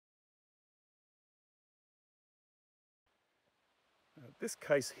This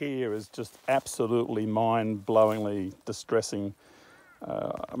case here is just absolutely mind-blowingly distressing.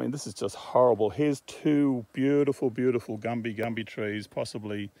 I mean, this is just horrible. Here's two beautiful, beautiful Gumby Gumby trees,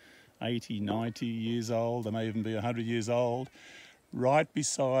 possibly 80, 90 years old. They may even be 100 years old, right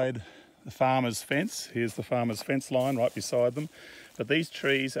beside the farmer's fence. Here's the farmer's fence line right beside them. But these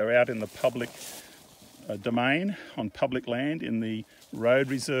trees are out in the public domain, on public land in the road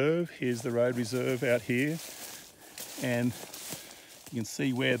reserve. Here's the road reserve out here. And you can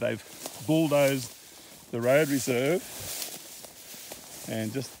see where they've bulldozed the road reserve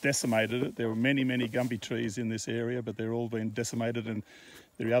and just decimated it. There were many, many Gumby trees in this area, but they're all been decimated, and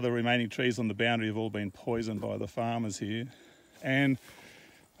the other remaining trees on the boundary have all been poisoned by the farmers here. And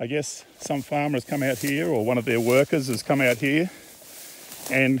I guess some farmer has come out here, or one of their workers has come out here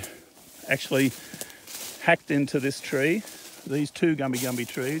and actually hacked into this tree. These two Gumby Gumby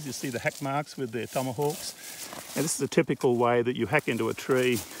trees, you see the hack marks with their tomahawks. And this is a typical way that you hack into a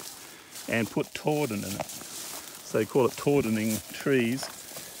tree and put tordon in it. So they call it tordoning trees.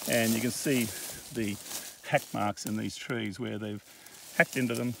 And you can see the hack marks in these trees where they've hacked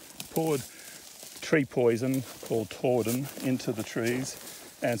into them, poured tree poison called tordon into the trees,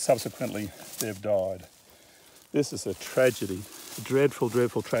 and subsequently they've died. This is a tragedy, a dreadful,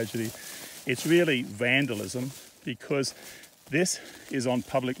 dreadful tragedy. It's really vandalism, because this is on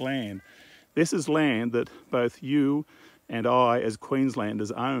public land. This is land that both you and I as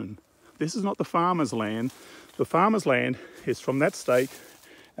Queenslanders own. This is not the farmer's land. The farmer's land is from that stake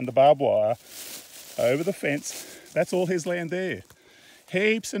and the barbed wire over the fence. That's all his land there.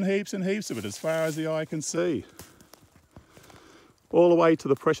 Heaps and heaps and heaps of it, as far as the eye can see. All the way to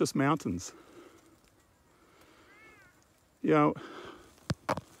the precious mountains. You know,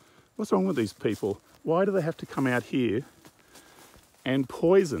 what's wrong with these people? Why do they have to come out here and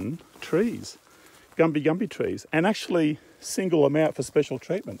poison trees, Gumby Gumby trees, and actually single them out for special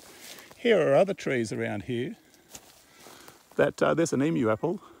treatment? Here are other trees around here that there's an emu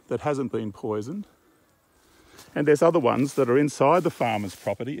apple that hasn't been poisoned, and there's other ones that are inside the farmer's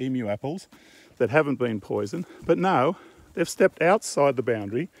property, emu apples, that haven't been poisoned. But no, they've stepped outside the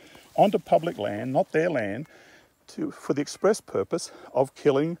boundary onto public land, not their land, for the express purpose of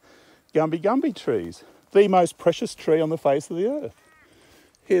killing Gumby Gumby trees, the most precious tree on the face of the earth.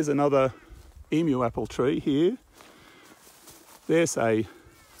 Here's another emu apple tree here. There's a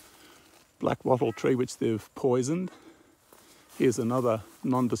black wattle tree which they've poisoned. Here's another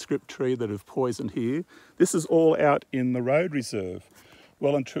nondescript tree that have poisoned here. This is all out in the road reserve,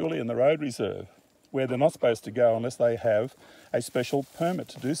 well and truly in the road reserve, where they're not supposed to go unless they have a special permit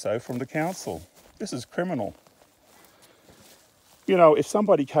to do so from the council. This is criminal. You know, if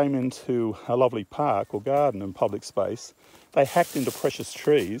somebody came into a lovely park or garden in public space, they hacked into precious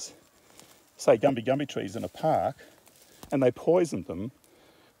trees, say Gumby Gumby trees in a park, and they poisoned them,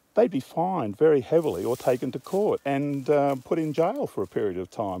 they'd be fined very heavily or taken to court and put in jail for a period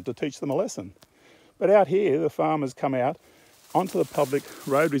of time to teach them a lesson. But out here, the farmers come out onto the public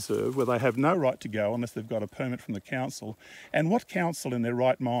road reserve where they have no right to go unless they've got a permit from the council. And what council in their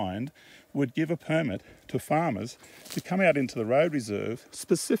right mind would give a permit to farmers to come out into the road reserve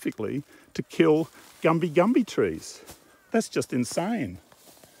specifically to kill Gumby Gumby trees? That's just insane.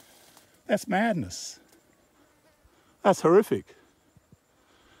 That's madness. That's horrific.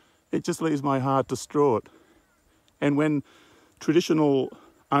 It just leaves my heart distraught. And when traditional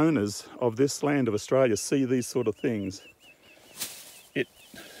owners of this land of Australia see these sort of things,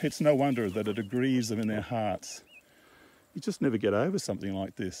 it's no wonder that it grieves them in their hearts. You just never get over something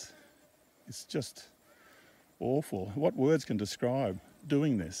like this. It's just awful. What words can describe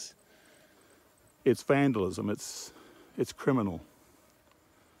doing this? It's vandalism, it's criminal,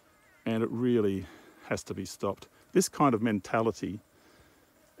 and it really has to be stopped. This kind of mentality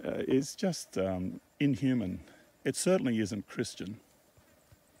is just inhuman. It certainly isn't Christian.